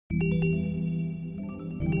Hey,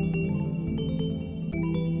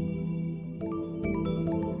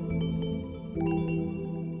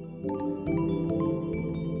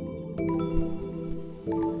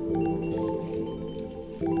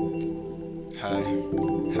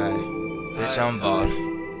 hey, bitch, I'm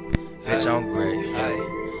ballin'. Bitch, I'm great. Hey,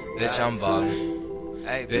 bitch, I'm ballin'.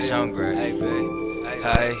 Hey, bitch, I'm great. Hey,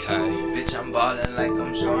 hey, hey, bitch, I'm ballin' like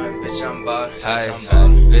I'm Jordan. Bitch, I'm ballin'. Hey,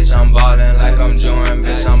 bitch, I'm ballin' like I'm Jordan.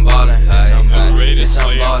 Bitch, I'm ballin'. Hey, bitch,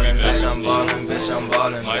 I'm ballin'. Bitch, I'm ballin'. Bitch, I'm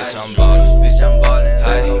ballin'. Bitch, I'm ballin'. Bitch, I'm ballin'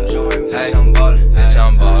 like I'm Jordan. Bitch, I'm ballin'. Bitch,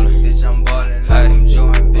 I'm ballin'. Bitch, I'm ballin' like I'm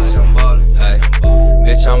Jordan. Bitch, I'm ballin'. Hey,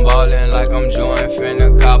 bitch, I'm ballin' like I'm Jordan.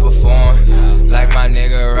 Finna cop a form. Like my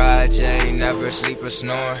nigga Rod J, never sleep or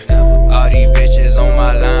snore. All these bitches on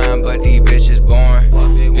my line, but these bitches boring.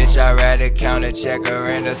 Bitch, I'd rather count a check or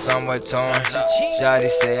into somewhere torn. Shawty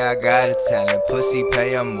say I got a talent, pussy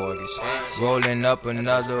pay a mortgage. Rolling up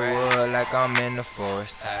another wood like I'm in the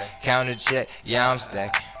forest. Count a check, yeah, I'm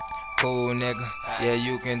stacking. Cool nigga, yeah,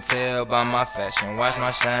 you can tell by my fashion. Watch my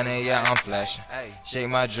shining, yeah, I'm flashing. Shake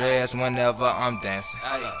my dress whenever I'm dancing.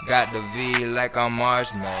 Got the V like I'm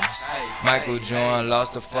March Madness. Michael Jordan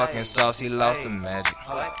lost the fucking sauce, he lost the magic.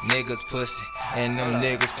 Niggas pussy, and them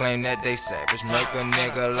niggas claim that they savage. Make a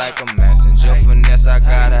nigga like a messenger, finesse, I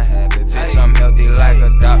gotta have it. Bitch, I'm healthy like a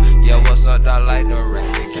dog. Yeah, what's up, dog, like the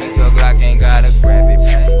rabbit. Keep the Glock, ain't gotta grab it.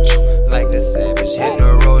 Like the savage, hit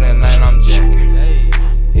the road and land, I'm jacking.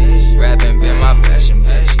 Rapping been my passion,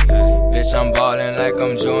 bitch. Bitch, I'm ballin' like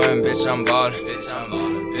I'm Jordan. Bitch, I'm ballin'.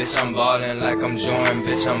 Bitch, I'm ballin' like I'm Jordan.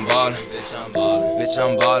 Bitch, I'm ballin'. Bitch,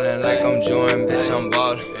 I'm ballin' like I'm Jordan. Bitch, I'm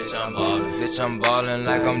ballin'. Bitch, I'm ballin'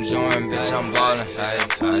 like I'm Jordan. Bitch, I'm ballin'.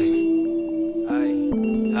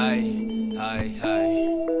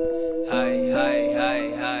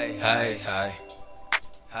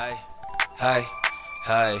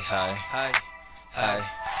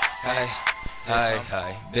 Hey,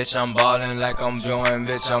 bitch, I'm ballin' like I'm Jordan,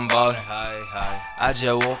 bitch, I'm ballin'. I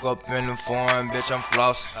just woke up in the foreign, bitch, I'm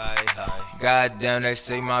flossin'. Goddamn, they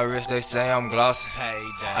say my wrist, they say I'm glossin'.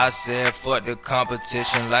 I said fuck the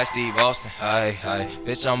competition like Steve Austin.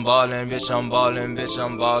 Bitch, I'm ballin', bitch, I'm ballin', bitch,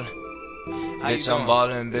 I'm ballin'. Bitch, I'm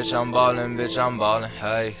ballin', bitch, I'm ballin', bitch, I'm ballin'.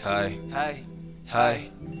 Hey,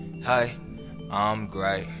 I'm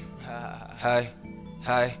great.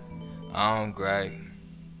 Hey, I'm great.